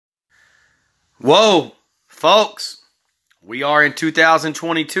Whoa, folks, we are in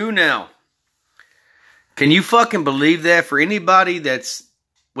 2022 now. Can you fucking believe that? For anybody that's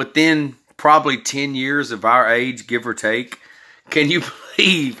within probably 10 years of our age, give or take, can you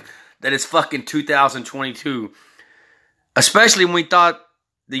believe that it's fucking 2022? Especially when we thought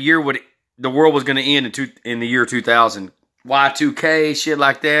the world was going to end in the year 2000. Y2K, shit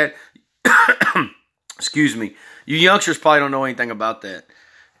like that. Excuse me. You youngsters probably don't know anything about that.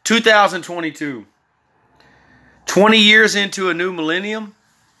 2022. 20 years into a new millennium,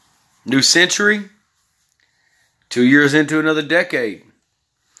 new century, 2 years into another decade.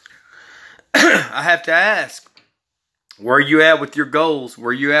 I have to ask, where are you at with your goals?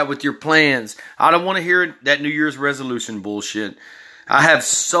 Where are you at with your plans? I don't want to hear that New Year's resolution bullshit. I have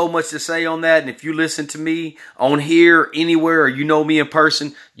so much to say on that, and if you listen to me on here, anywhere, or you know me in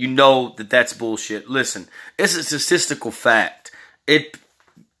person, you know that that's bullshit. Listen, it's a statistical fact.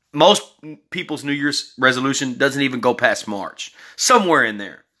 Most people's New Year's resolution doesn't even go past March. Somewhere in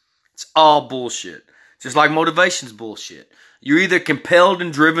there. It's all bullshit. Just like motivation's bullshit. You're either compelled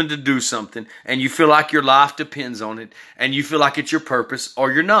and driven to do something, and you feel like your life depends on it, and you feel like it's your purpose,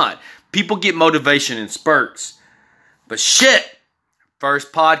 or you're not. People get motivation in spurts. But shit,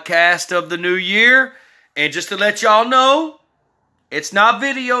 first podcast of the new year, and just to let y'all know, it's not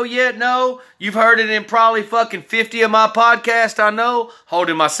video yet, no. You've heard it in probably fucking 50 of my podcasts, I know,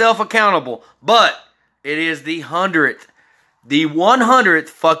 holding myself accountable. But it is the 100th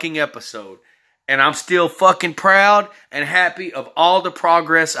fucking episode. And I'm still fucking proud and happy of all the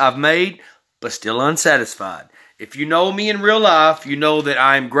progress I've made, but still unsatisfied. If you know me in real life, you know that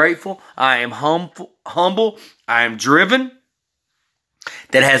I am grateful, I am humble, I am driven.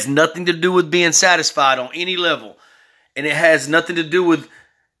 That has nothing to do with being satisfied on any level. And it has nothing to do with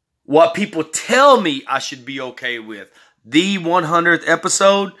what people tell me I should be okay with. The 100th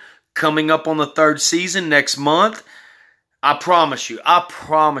episode coming up on the 3rd season next month. I promise you,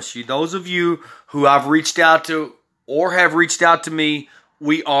 those of you who I've reached out to or have reached out to me,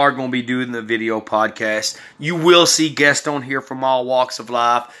 we are going to be doing the video podcast. You will see guests on here from all walks of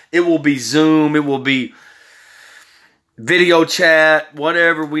life. It will be Zoom. It will be video chat,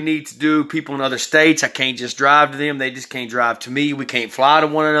 whatever we need to do. People in other states, I can't just drive to them. They just can't drive to me. We can't fly to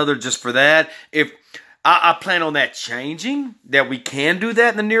one another just for that. If I plan on that changing, that we can do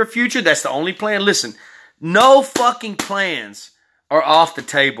that in the near future. That's the only plan. Listen, no fucking plans are off the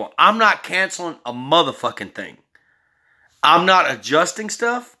table. I'm not canceling a motherfucking thing. I'm not adjusting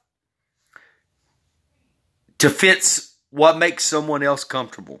stuff to fit what makes someone else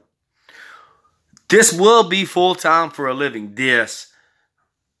comfortable. This will be full-time for a living.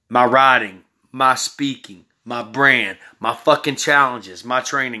 My writing, my speaking, my brand, my fucking challenges, my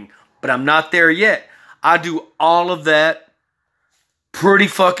training. But I'm not there yet. I do all of that pretty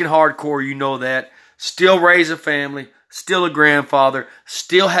fucking hardcore, you know that. Still raise a family, still a grandfather,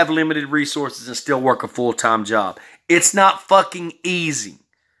 still have limited resources, and still work a full-time job. It's not fucking easy.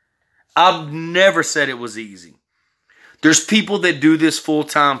 I've never said it was easy. There's people that do this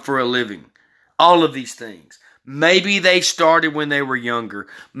full-time for a living. All of these things. Maybe they started when they were younger.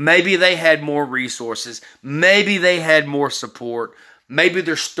 Maybe they had more resources. Maybe they had more support. Maybe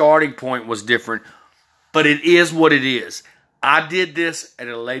their starting point was different. But it is what it is. I did this at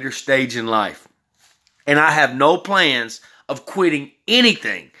a later stage in life. And I have no plans of quitting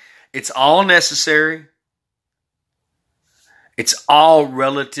anything. It's all necessary. It's all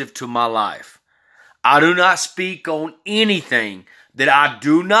relative to my life. I do not speak on anything that I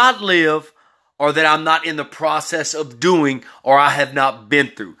do not live or that I'm not in the process of doing, or I have not been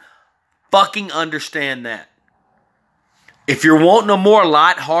through. Fucking understand that. If you're wanting a more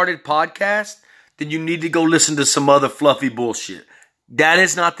lighthearted podcast, then you need to go listen to some other fluffy bullshit. That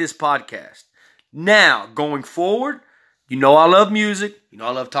is not this podcast. Now, going forward, you know I love music. You know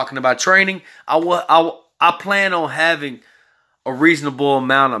I love talking about training. I plan on having a reasonable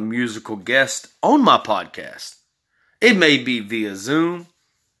amount of musical guests on my podcast. It may be via Zoom.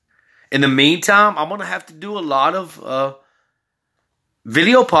 In the meantime, I'm going to have to do a lot of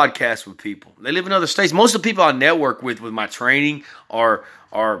video podcasts with people. They live in other states. Most of the people I network with my training or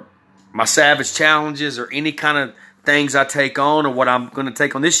my Savage Challenges or any kind of things I take on or what I'm going to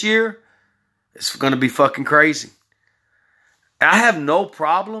take on this year, it's going to be fucking crazy. I have no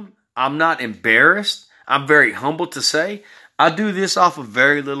problem. I'm not embarrassed. I'm very humble to say I do this off of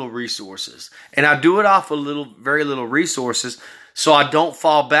very little resources. And I do it off of very little resources so I don't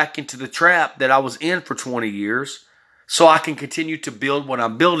fall back into the trap that I was in for 20 years. So I can continue to build what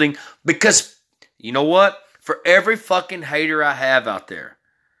I'm building. Because, you know what? For every fucking hater I have out there,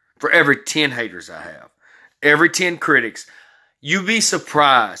 for every 10 haters I have, every 10 critics, You'd be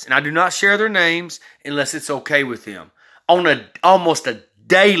surprised, and I do not share their names unless it's okay with them, on almost a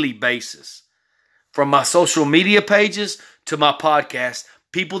daily basis. From my social media pages to my podcast,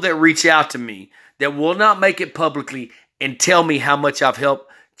 people that reach out to me that will not make it publicly and tell me how much I've helped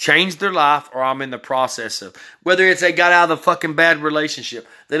change their life or I'm in the process of. Whether it's they got out of a fucking bad relationship,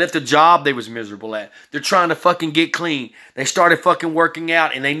 they left a job they was miserable at, they're trying to fucking get clean, they started fucking working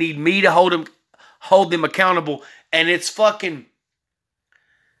out and they need me to hold them accountable, and it's fucking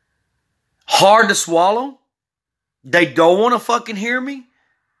hard to swallow. They don't want to fucking hear me.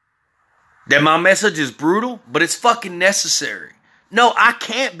 That my message is brutal, but it's fucking necessary. No, I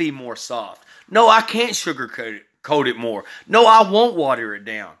can't be more soft. No, I can't sugarcoat it more. No, I won't water it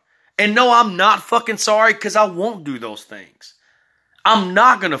down. And no, I'm not fucking sorry because I won't do those things. I'm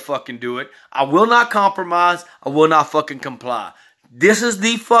not going to fucking do it. I will not compromise. I will not fucking comply. This is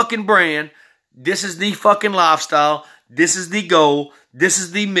the fucking brand. This is the fucking lifestyle. This is the goal. This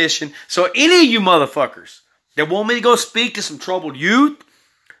is the mission. So any of you motherfuckers that want me to go speak to some troubled youth,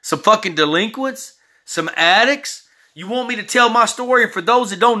 some fucking delinquents, some addicts, you want me to tell my story, and for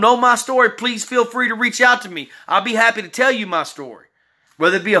those that don't know my story, please feel free to reach out to me. I'll be happy to tell you my story.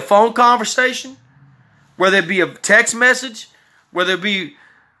 Whether it be a phone conversation, whether it be a text message, whether it be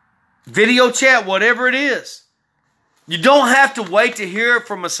video chat, whatever it is. You don't have to wait to hear it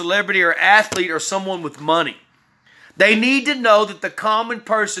from a celebrity or athlete or someone with money. They need to know that the common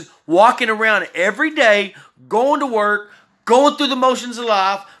person walking around every day, going to work, going through the motions of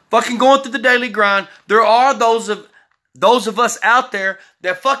life, fucking going through the daily grind, there are those of us out there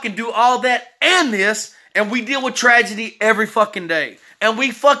that fucking do all that and this, and we deal with tragedy every fucking day. And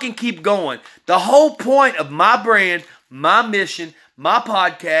we fucking keep going. The whole point of my brand, my mission, my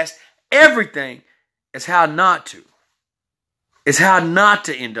podcast, everything is how not to. Is how not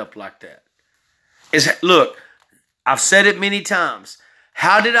to end up like that. Look, I've said it many times.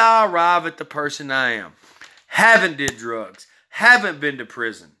 How did I arrive at the person I am? Haven't did drugs. Haven't been to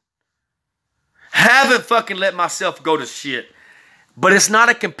prison. Haven't fucking let myself go to shit. But it's not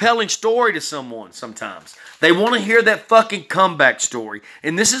a compelling story to someone sometimes. They want to hear that fucking comeback story.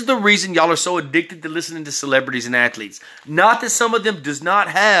 And this is the reason y'all are so addicted to listening to celebrities and athletes. Not that some of them does not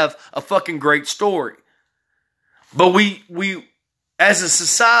have a fucking great story. But we as a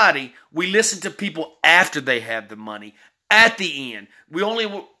society, we listen to people after they have the money. At the end. We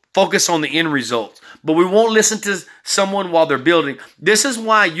only focus on the end results. But we won't listen to someone while they're building. This is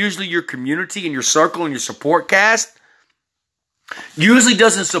why usually your community and your circle and your support cast usually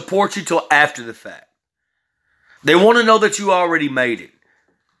doesn't support you till after the fact. They want to know that you already made it.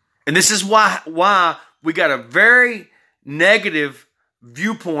 And this is why we got a very negative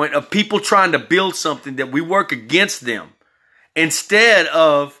viewpoint of people trying to build something that we work against them instead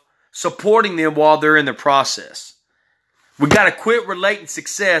of supporting them while they're in the process. We got to quit relating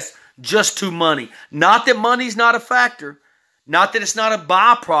success just to money. Not that money's not a factor. Not that it's not a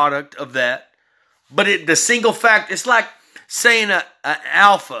byproduct of that. But the single fact, it's like saying an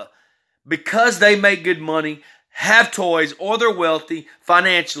alpha, because they make good money, have toys, or they're wealthy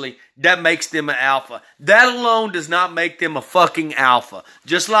financially, that makes them an alpha. That alone does not make them a fucking alpha.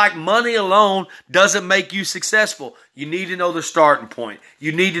 Just like money alone doesn't make you successful. You need to know their starting point.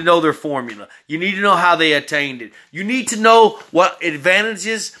 You need to know their formula. You need to know how they attained it. You need to know what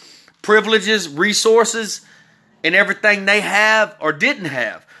advantages, privileges, resources, and everything they have or didn't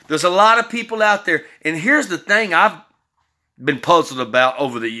have. There's a lot of people out there, and here's the thing I've been puzzled about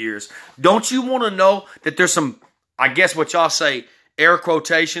over the years. Don't you want to know that there's some, I guess what y'all say, air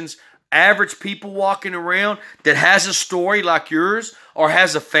quotations, average people walking around that has a story like yours or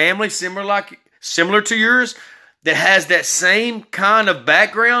has a family similar to yours that has that same kind of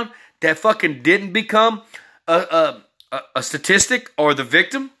background that fucking didn't become a statistic or the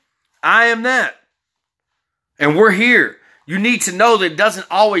victim? I am that. And we're here. You need to know that it doesn't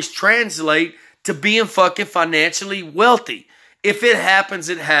always translate to being fucking financially wealthy. If it happens,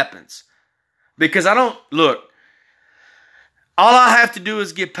 it happens. Because all I have to do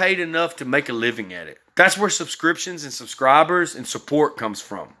is get paid enough to make a living at it. That's where subscriptions and subscribers and support comes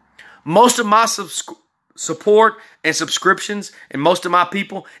from. Most of my support and subscriptions and most of my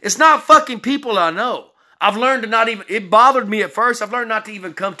people, it's not fucking people I know. I've learned to not even, it bothered me at first. I've learned not to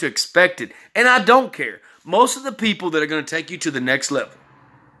even come to expect it. And I don't care. Most of the people that are going to take you to the next level,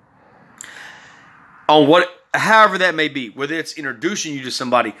 on however that may be, whether it's introducing you to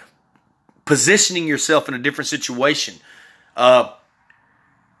somebody, positioning yourself in a different situation,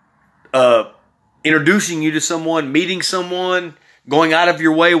 introducing you to someone, meeting someone, going out of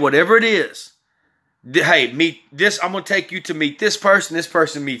your way, whatever it is, Hey, meet this. I'm going to take you to meet this person. This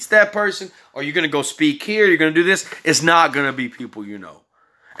person meets that person. Or you're going to go speak here. You're going to do this. It's not going to be people you know.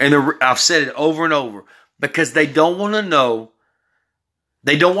 And I've said it over and over because they don't want to know.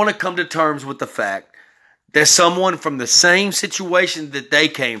 They don't want to come to terms with the fact that someone from the same situation that they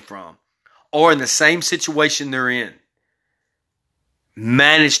came from or in the same situation they're in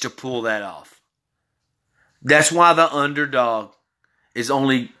managed to pull that off. That's why the underdog is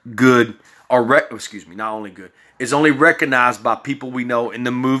only good, not only good, is only recognized by people we know in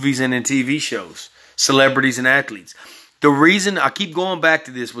the movies and in TV shows, celebrities and athletes. The reason I keep going back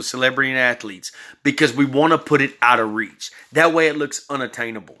to this with celebrity and athletes, because we want to put it out of reach. That way it looks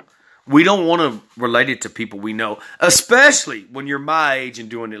unattainable. We don't want to relate it to people we know, especially when you're my age and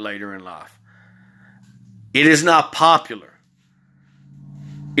doing it later in life. It is not popular.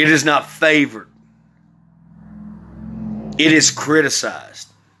 It is not favored. It is criticized.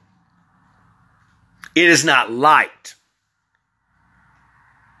 It is not liked.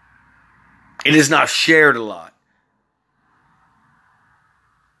 It is not shared a lot.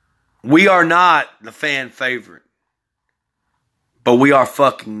 We are not the fan favorite, but we are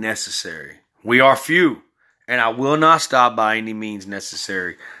fucking necessary. We are few, and I will not stop by any means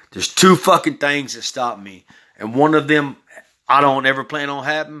necessary. There's two fucking things that stop me, and one of them I don't ever plan on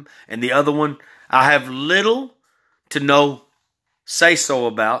happening, and the other one I have little to no say-so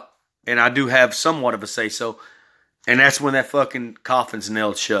about, and I do have somewhat of a say-so, and that's when that fucking coffin's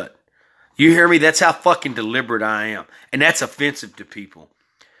nailed shut. You hear me? That's how fucking deliberate I am, and that's offensive to people.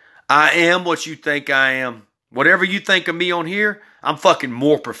 I am what you think I am. Whatever you think of me on here, I'm fucking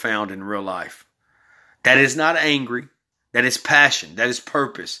more profound in real life. That is not angry. That is passion. That is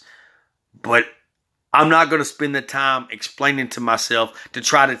purpose. But I'm not going to spend the time explaining to myself to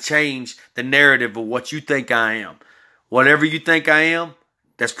try to change the narrative of what you think I am. Whatever you think I am,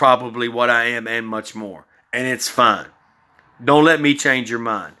 that's probably what I am and much more. And it's fine. Don't let me change your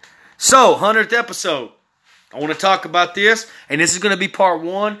mind. So, 100th episode. I want to talk about this, and this is going to be part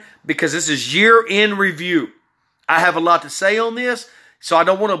one because this is year-end review. I have a lot to say on this, so I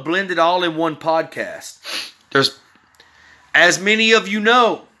don't want to blend it all in one podcast. There's, as many of you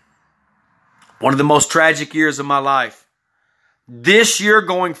know, one of the most tragic years of my life. This year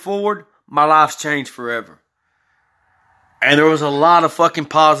going forward, my life's changed forever. And there was a lot of fucking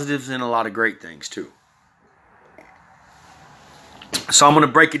positives and a lot of great things too. So I'm going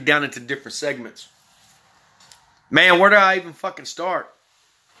to break it down into different segments. Man, where do I even fucking start?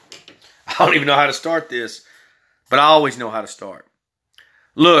 I don't even know how to start this, but I always know how to start.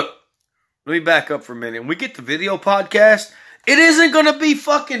 Look, let me back up for a minute. When we get the video podcast, it isn't going to be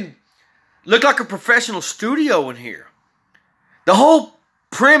fucking look like a professional studio in here. The whole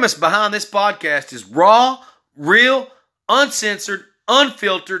premise behind this podcast is raw, real, uncensored,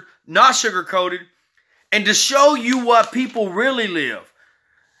 unfiltered, not sugar-coated, and to show you what people really live.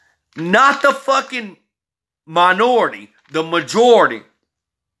 Not the fucking minority, the majority.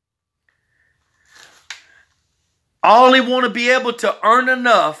 I only want to be able to earn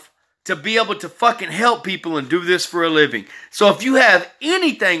enough to be able to fucking help people and do this for a living. So if you have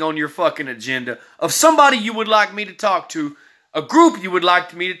anything on your fucking agenda of somebody you would like me to talk to, a group you would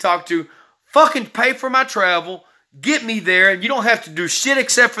like me to talk to, fucking pay for my travel, get me there, and you don't have to do shit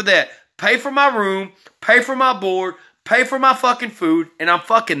except for that. Pay for my room, pay for my board, pay for my fucking food, and I'm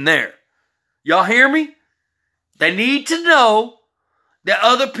fucking there. Y'all hear me? They need to know that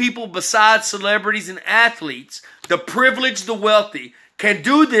other people besides celebrities and athletes, the privileged, the wealthy, can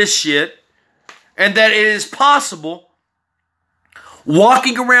do this shit, and that it is possible.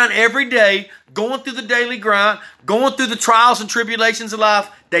 Walking around every day, going through the daily grind, going through the trials and tribulations of life,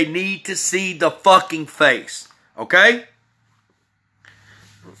 they need to see the fucking face. Okay?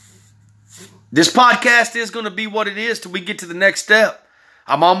 This podcast is going to be what it is till we get to the next step.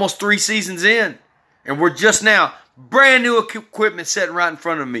 I'm almost 3 seasons in, and we're just now brand new equipment sitting right in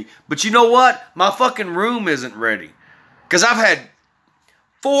front of me. But you know what? My fucking room isn't ready. Because I've had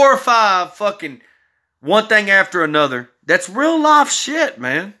 4 or 5 fucking one thing after another. That's real life shit,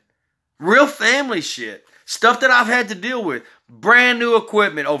 man. Real family shit. Stuff that I've had to deal with. Brand new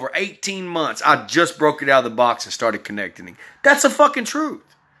equipment over 18 months. I just broke it out of the box and started connecting it. That's the fucking truth.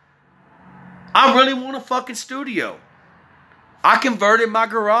 I really want a fucking studio. I converted my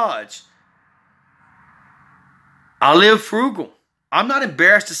garage. I live frugal. I'm not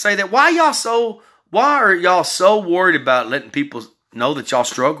embarrassed to say that. Why are y'all so worried about letting people know that y'all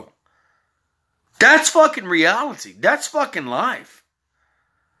struggle? That's fucking reality. That's fucking life.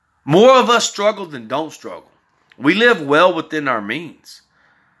 More of us struggle than don't struggle. We live well within our means.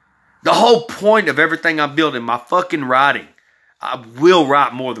 The whole point of everything I'm building, my fucking writing, I will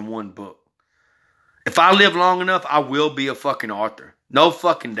write more than one book. If I live long enough, I will be a fucking author. No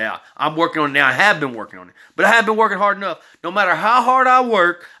fucking doubt. I'm working on it now. I have been working on it. But I have been working hard enough. No matter how hard I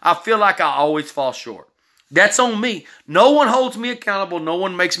work, I feel like I always fall short. That's on me. No one holds me accountable. No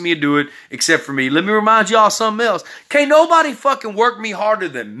one makes me do it except for me. Let me remind y'all something else. Can't nobody fucking work me harder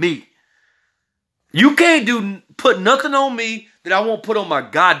than me. You can't put nothing on me that I won't put on my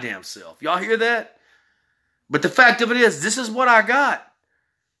goddamn self. Y'all hear that? But the fact of it is, this is what I got.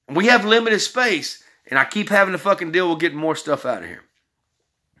 We have limited space, and I keep having to fucking deal with getting more stuff out of here.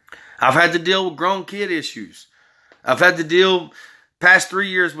 I've had to deal with grown kid issues. I've had to deal past 3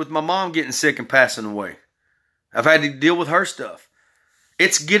 years with my mom getting sick and passing away. I've had to deal with her stuff.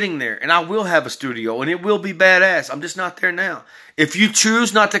 It's getting there, and I will have a studio, and it will be badass. I'm just not there now. If you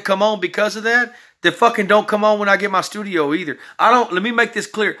choose not to come on because of that, then fucking don't come on when I get my studio either. Let me make this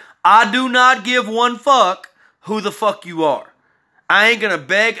clear. I do not give one fuck who the fuck you are. I ain't gonna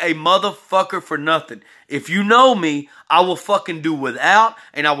beg a motherfucker for nothing. If you know me, I will fucking do without,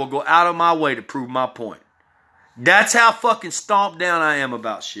 and I will go out of my way to prove my point. That's how fucking stomped down I am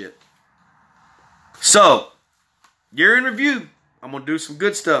about shit. So, year in review. I'm going to do some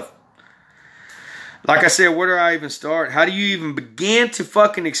good stuff. Like I said, where do I even start? How do you even begin to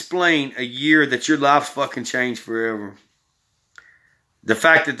fucking explain a year that your life's fucking changed forever? The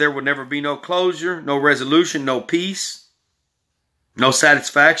fact that there will never be no closure, no resolution, no peace, no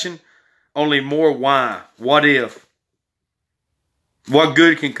satisfaction, only more why, what if, what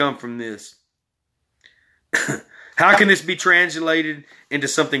good can come from this? How can this be translated into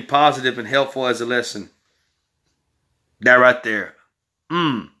something positive and helpful as a lesson? That right there.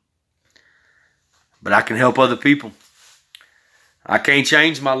 But I can help other people. I can't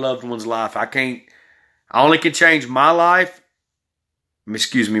change my loved one's life. I only can change my life.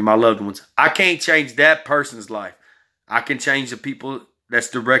 My loved one's. I can't change that person's life. I can change the people that's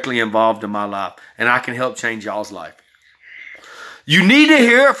directly involved in my life. And I can help change y'all's life. You need to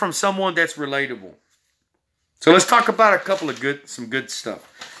hear it from someone that's relatable. So let's talk about some good stuff.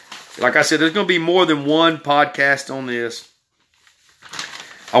 Like I said, there's going to be more than one podcast on this.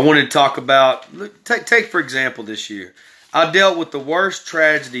 I wanted to talk about, take for example this year. I dealt with the worst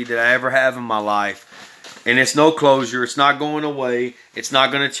tragedy that I ever have in my life. And it's no closure. It's not going away. It's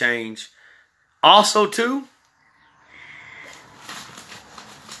not going to change. Also, too,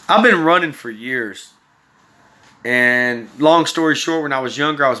 I've been running for years. And long story short, when I was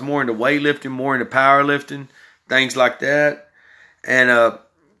younger, I was more into weightlifting, more into powerlifting, things like that. And I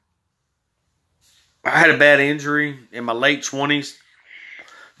had a bad injury in my late 20s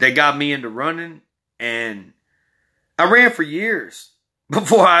that got me into running. And I ran for years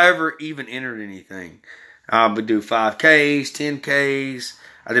before I ever even entered anything. I would do 5Ks, 10Ks.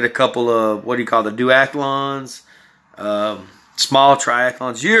 I did a couple of, the duathlons, small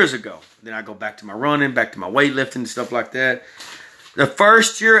triathlons years ago. Then I go back to my running, back to my weightlifting and stuff like that. The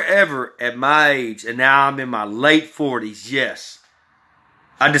first year ever at my age, and now I'm in my late 40s, yes,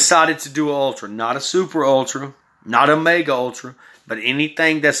 I decided to do an ultra. Not a super ultra, not a mega ultra, but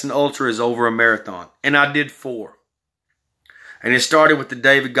anything that's an ultra is over a marathon. And I did 4. And it started with the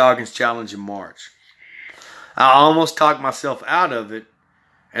David Goggins Challenge in March. I almost talked myself out of it.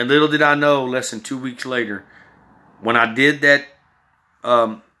 And little did I know, less than 2 weeks later, when I did that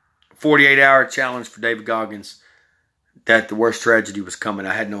 48-hour challenge for David Goggins, that the worst tragedy was coming.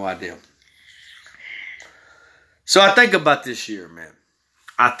 I had no idea. So I think about this year, man.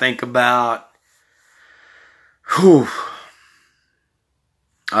 I think about,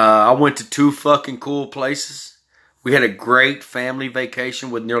 I went to 2 fucking cool places. We had a great family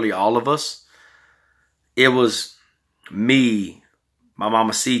vacation with nearly all of us. It was me, my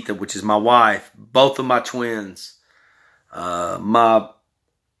mamacita, which is my wife, both of my twins, my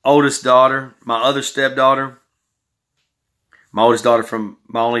oldest daughter, my other stepdaughter, my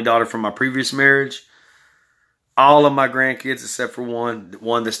only daughter from my previous marriage, all of my grandkids except for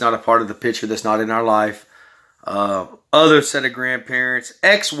one that's not a part of the picture, that's not in our life, other set of grandparents,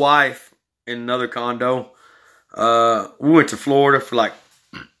 ex-wife in another condo. We went to Florida for like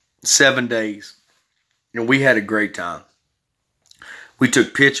 7 days, and we had a great time. We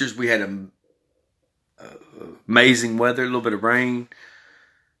took pictures. We had amazing weather, a little bit of rain,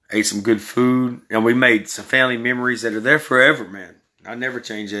 ate some good food, and we made some family memories that are there forever, man. I never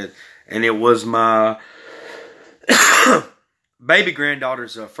change that. And it was my baby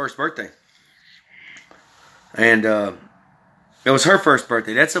granddaughter's first birthday. And it was her first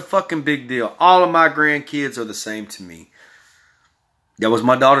birthday. That's a fucking big deal. All of my grandkids are the same to me. That was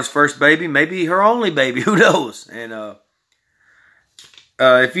my daughter's first baby, maybe her only baby, who knows? And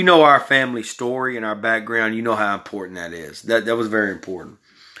if you know our family story and our background, you know how important that is. That was very important.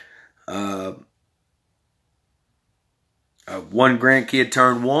 One grandkid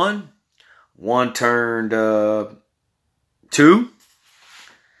turned 1. One turned 2.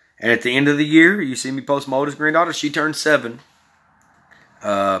 And at the end of the year, you see me post my oldest granddaughter, she turned 7.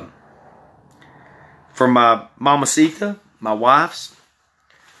 For my mamacita, my wife's,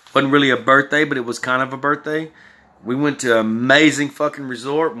 wasn't really a birthday, but it was kind of a birthday. We went to an amazing fucking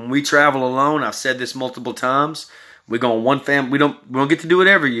resort. When we travel alone, I've said this multiple times, we go on one family. We don't get to do it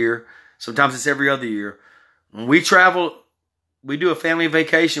every year. Sometimes it's every other year. When we travel, we do a family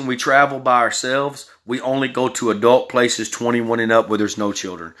vacation. We travel by ourselves. We only go to adult places 21 and up where there's no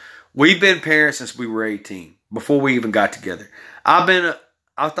children. We've been parents since we were 18, before we even got together. I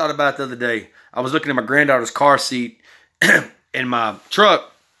thought about it the other day. I was looking at my granddaughter's car seat in my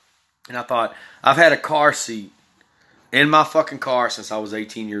truck, and I thought, I've had a car seat in my fucking car since I was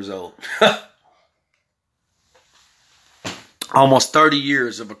 18 years old. Almost 30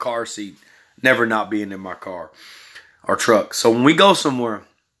 years of a car seat never not being in my car or truck. So when we go somewhere,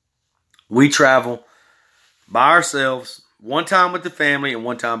 we travel by ourselves, one time with the family and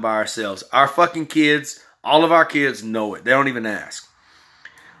one time by ourselves. Our fucking kids, all of our kids know it. They don't even ask.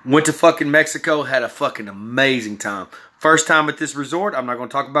 Went to fucking Mexico, had a fucking amazing time. First time at this resort. I'm not going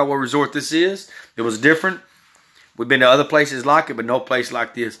to talk about what resort this is. It was different. We've been to other places like it, but no place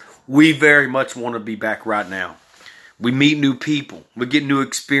like this. We very much want to be back right now. We meet new people. We get new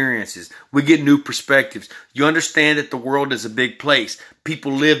experiences. We get new perspectives. You understand that the world is a big place.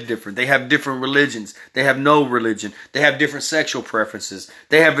 People live different. They have different religions. They have no religion. They have different sexual preferences.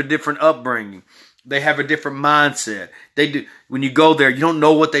 They have a different upbringing. They have a different mindset. They do. When you go there, you don't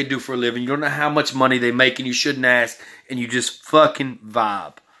know what they do for a living. You don't know how much money they make, and you shouldn't ask. And you just fucking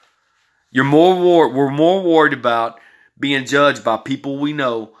vibe. We're more worried about being judged by people we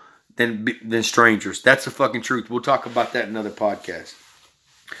know than strangers. That's the fucking truth. We'll talk about that in another podcast.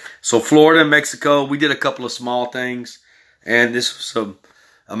 So Florida and Mexico, we did a couple of small things, and this was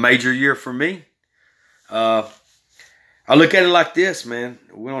a major year for me. I look at it like this, man.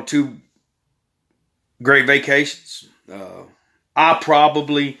 We went on 2 great vacations. The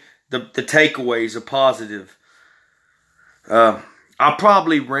takeaways are positive. I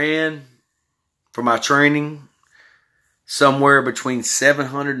probably ran for my training somewhere between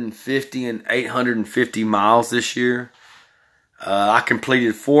 750 and 850 miles this year. I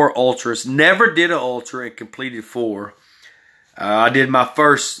completed 4 ultras. Never did an ultra and completed 4. I did my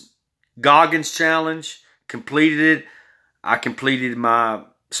first Goggins challenge. Completed it. I completed my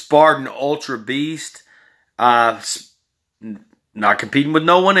Spartan Ultra Beast. Not competing with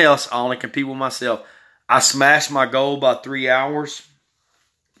no one else. I only compete with myself. I smashed my goal by 3 hours.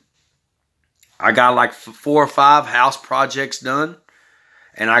 I got like 4 or 5 house projects done.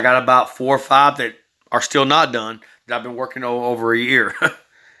 And I got about 4 or 5 that are still not done that I've been working on over a year.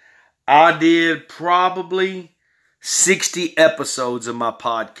 I did probably 60 episodes of my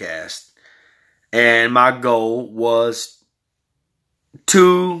podcast. And my goal was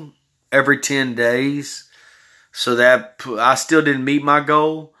 2 every 10 days. So that I still didn't meet my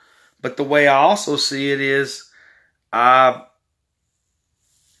goal. But the way I also see it is I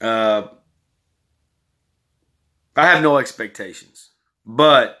have no expectations.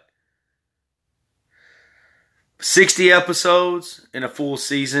 But 60 episodes in a full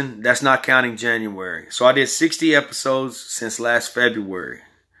season, that's not counting January. So I did 60 episodes since last February.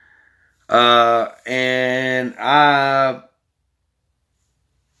 And I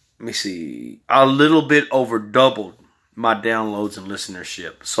a little bit over doubled my downloads and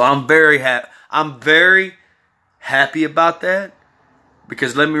listenership. So I'm very happy about that,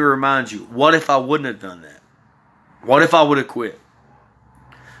 because let me remind you, what if I wouldn't have done that? What if I would have quit?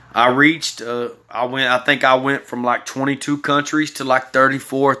 I think I went from like 22 countries to like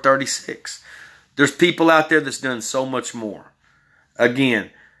 34, 36. There's people out there that's done so much more. Again,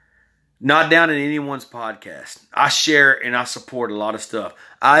 not down in anyone's podcast. I share and I support a lot of stuff.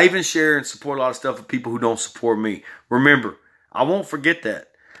 I even share and support a lot of stuff with people who don't support me. Remember, I won't forget that.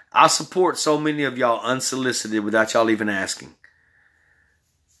 I support so many of y'all unsolicited without y'all even asking.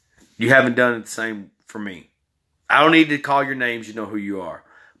 You haven't done the same for me. I don't need to call your names. You know who you are.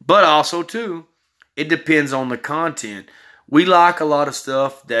 But also, too, it depends on the content. We like a lot of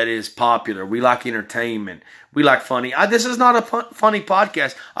stuff that is popular. We like entertainment. We like funny. This is not a funny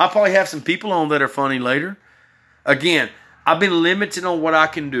podcast. I'll probably have some people on that are funny later. Again, I've been limited on what I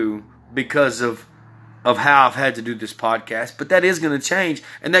can do because of how I've had to do this podcast. But that is going to change,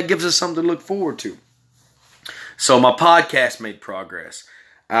 and that gives us something to look forward to. So my podcast made progress.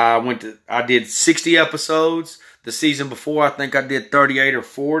 I did 60 episodes. The season before, I think I did 38 or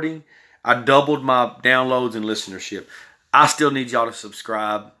 40. I doubled my downloads and listenership. I still need y'all to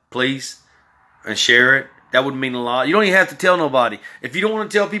subscribe, please, and share it. That would mean a lot. You don't even have to tell nobody. If you don't want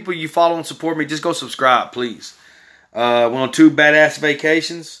to tell people you follow and support me, just go subscribe, please. Went on 2 badass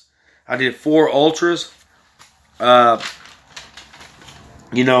vacations. I did 4 ultras. I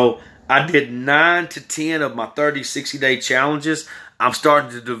did 9 to 10 of my 30, 60-day challenges. I'm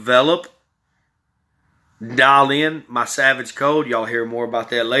starting to develop, dial in my Savage Code. Y'all hear more about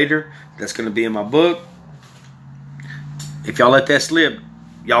that later. That's going to be in my book. If y'all let that slip,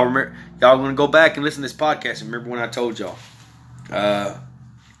 y'all remember, y'all going to go back and listen to this podcast and remember when I told y'all. I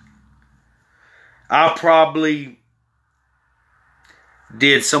probably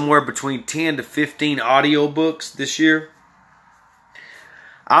did somewhere between 10 to 15 audiobooks this year.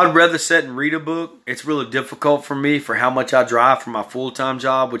 I would rather sit and read a book. It's really difficult for me for how much I drive for my full-time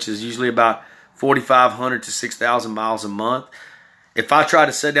job, which is usually about 4,500 to 6,000 miles a month. If I try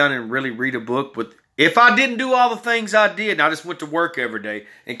to sit down and really read a book, if I didn't do all the things I did and I just went to work every day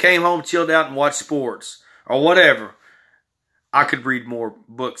and came home, chilled out and watched sports or whatever, I could read more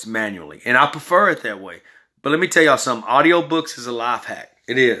books manually. And I prefer it that way. But let me tell y'all something. Audiobooks is a life hack.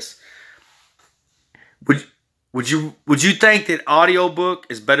 It is. Would you think that audiobook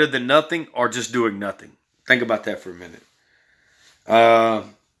is better than nothing or just doing nothing? Think about that for a minute. I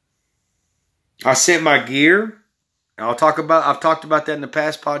sent my gear. I've talked about that in the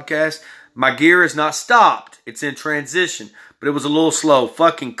past podcast. My gear is not stopped. It's in transition. But it was a little slow.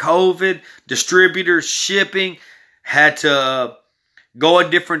 Fucking COVID, distributors, shipping. Had to go a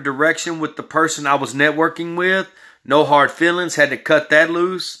different direction with the person I was networking with. No hard feelings. Had to cut that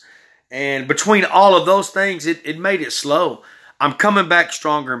loose. And between all of those things, it made it slow. I'm coming back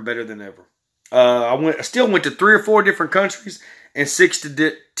stronger and better than ever. I still went to 3 or 4 different countries and 6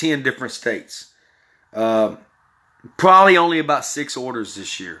 to 10 different states. Probably only about 6 orders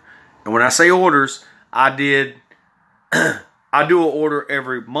this year. And when I say orders, I do an order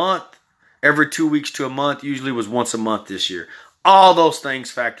every month, every 2 weeks to a month. Usually was once a month this year. All those things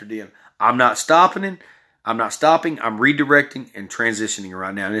factored in. I'm not stopping. I'm redirecting and transitioning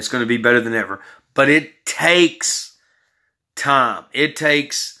right now. And it's going to be better than ever. But it takes time. It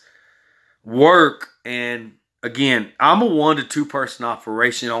takes work. And again, I'm a 1 to 2 person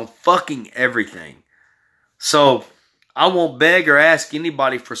operation on fucking everything. So I won't beg or ask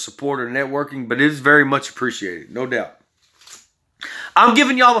anybody for support or networking, but it is very much appreciated. No doubt. I'm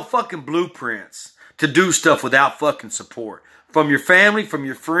giving y'all the fucking blueprints to do stuff without fucking support. From your family, from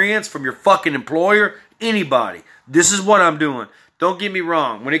your friends, from your fucking employer, anybody. This is what I'm doing. Don't get me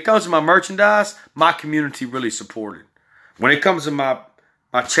wrong. When it comes to my merchandise, my community really supported. When it comes to my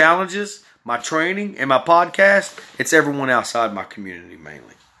challenges, my training, and my podcast, it's everyone outside my community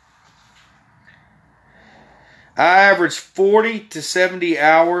mainly. I average 40 to 70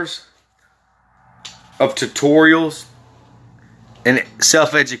 hours of tutorials and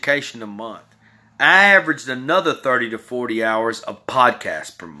self-education a month. I averaged another 30 to 40 hours of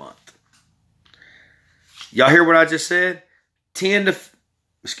podcasts per month. Y'all hear what I just said? 12 to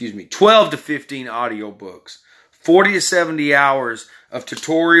 15 audiobooks. 40 to 70 hours of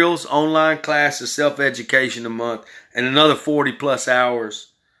tutorials, online classes, self-education a month, and another 40 plus hours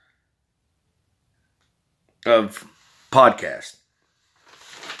of podcast.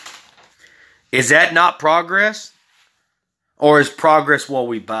 Is that not progress? Or is progress what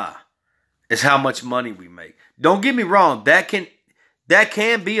we buy? It's how much money we make. Don't get me wrong. That can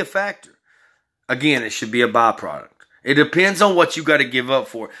be a factor. Again, it should be a byproduct. It depends on what you got to give up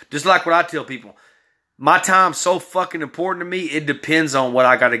for. Just like what I tell people. My time's so fucking important to me, it depends on what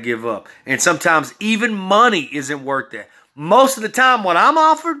I got to give up. And sometimes even money isn't worth that. Most of the time, what I'm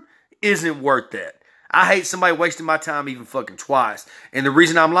offered isn't worth that. I hate somebody wasting my time even fucking twice. And the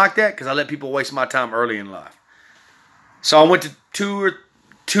reason I'm like that, because I let people waste my time early in life. So I went to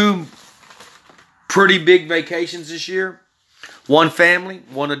two pretty big vacations this year. 1 family,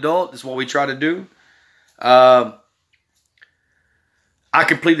 1 adult. That's what we try to do. I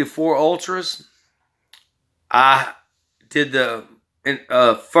completed 4 ultras. I did the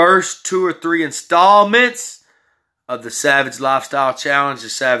first 2 or 3 installments of the Savage Lifestyle Challenge, the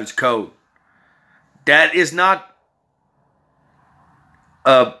Savage Code. That is not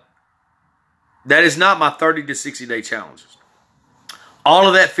my 30 to 60 day challenges. All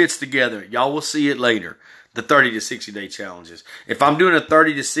of that fits together. Y'all will see it later. The 30 to 60 day challenges. If I'm doing a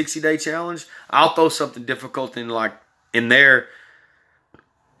 30 to 60 day challenge, I'll throw something difficult in there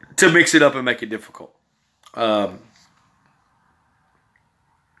to mix it up and make it difficult. I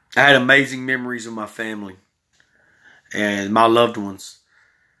had amazing memories of my family and my loved ones.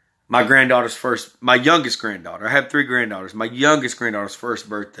 My youngest granddaughter. I have 3 granddaughters. My youngest granddaughter's first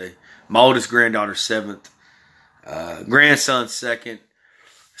birthday. My oldest granddaughter's 7th. Grandson's 2nd.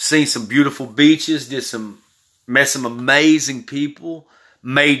 seen some beautiful beaches, met some amazing people,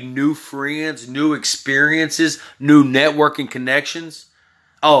 made new friends, new experiences, new networking connections.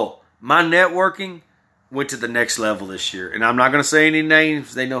 Oh, my networking went to the next level this year. And I'm not going to say any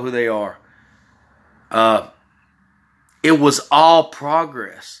names. They know who they are. It was all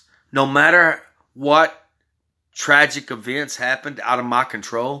progress. No matter what tragic events happened out of my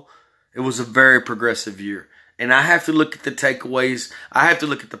control, it was a very progressive year. And I have to look at the takeaways. I have to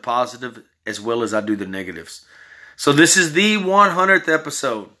look at the positive as well as I do the negatives. So this is the 100th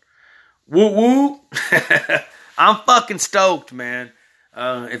episode. Woo woo. I'm fucking stoked, man.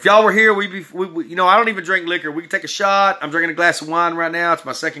 If y'all were here, we I don't even drink liquor. We could take a shot. I'm drinking a glass of wine right now. It's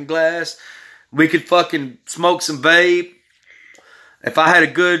my second glass. We could fucking smoke some vape. If I had a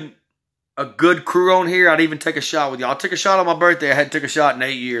good crew on here, I'd even take a shot with y'all. I'll take a shot on my birthday. I hadn't took a shot in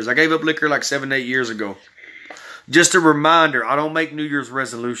 8 years. I gave up liquor like 7, 8 years ago. Just a reminder, I don't make New Year's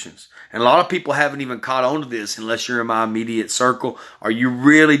resolutions. And a lot of people haven't even caught on to this unless you're in my immediate circle or you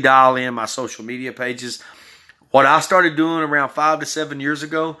really dial in my social media pages. What I started doing around 5 to 7 years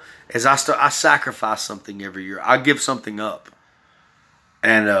ago is I sacrifice something every year. I give something up.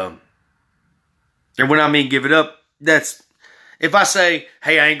 And when I mean give it up, that's if I say,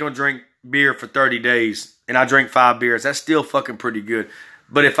 hey, I ain't going to drink beer for 30 days and I drink 5 beers, that's still fucking pretty good.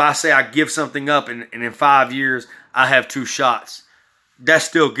 But if I say I give something up and in 5 years I have 2 shots, that's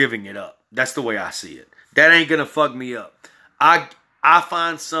still giving it up. That's the way I see it. That ain't going to fuck me up. I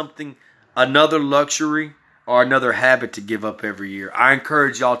find something, another luxury or another habit to give up every year. I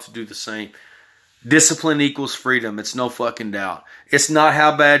encourage y'all to do the same. Discipline equals freedom. It's no fucking doubt. It's not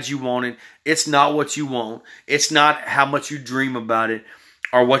how bad you want it. It's not what you want. It's not how much you dream about it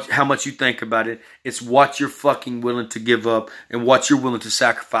or how much you think about it. It's what you're fucking willing to give up and what you're willing to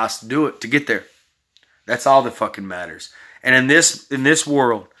sacrifice to do it, to get there. That's all that fucking matters. And in this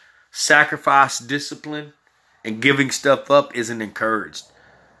world, sacrifice, discipline, and giving stuff up isn't encouraged.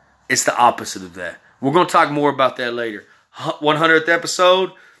 It's the opposite of that. We're going to talk more about that later. 100th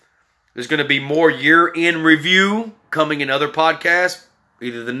episode. There's going to be more year-end review coming in other podcasts.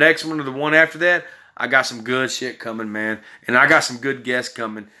 Either the next one or the one after that. I got some good shit coming, man. And I got some good guests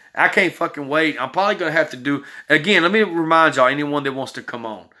coming. I can't fucking wait. I'm probably going to have to do... Again, let me remind y'all, anyone that wants to come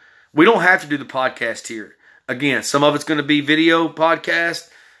on. We don't have to do the podcast here. Again, some of it's going to be video podcast,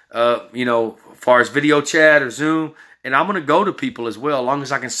 as far as video chat or Zoom. And I'm going to go to people as well, as long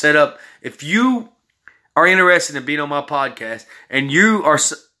as I can set up. If you are interested in being on my podcast and you are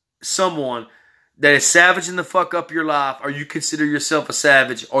someone that is savaging the fuck up your life, or you consider yourself a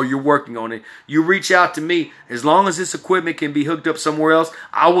savage, or you're working on it, you reach out to me. As long as this equipment can be hooked up somewhere else,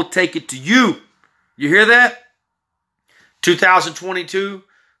 I will take it to you. You hear that? 2022,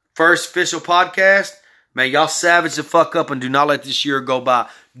 first official podcast. Man, y'all savage the fuck up and do not let this year go by.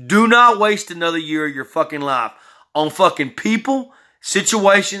 Do not waste another year of your fucking life on fucking people,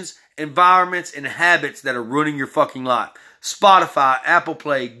 situations, environments, and habits that are ruining your fucking life. Spotify, Apple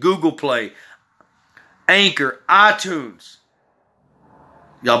Play, Google Play, Anchor, iTunes.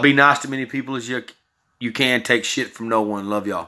 Y'all be nice to many people as you can. Take shit from no one. Love y'all.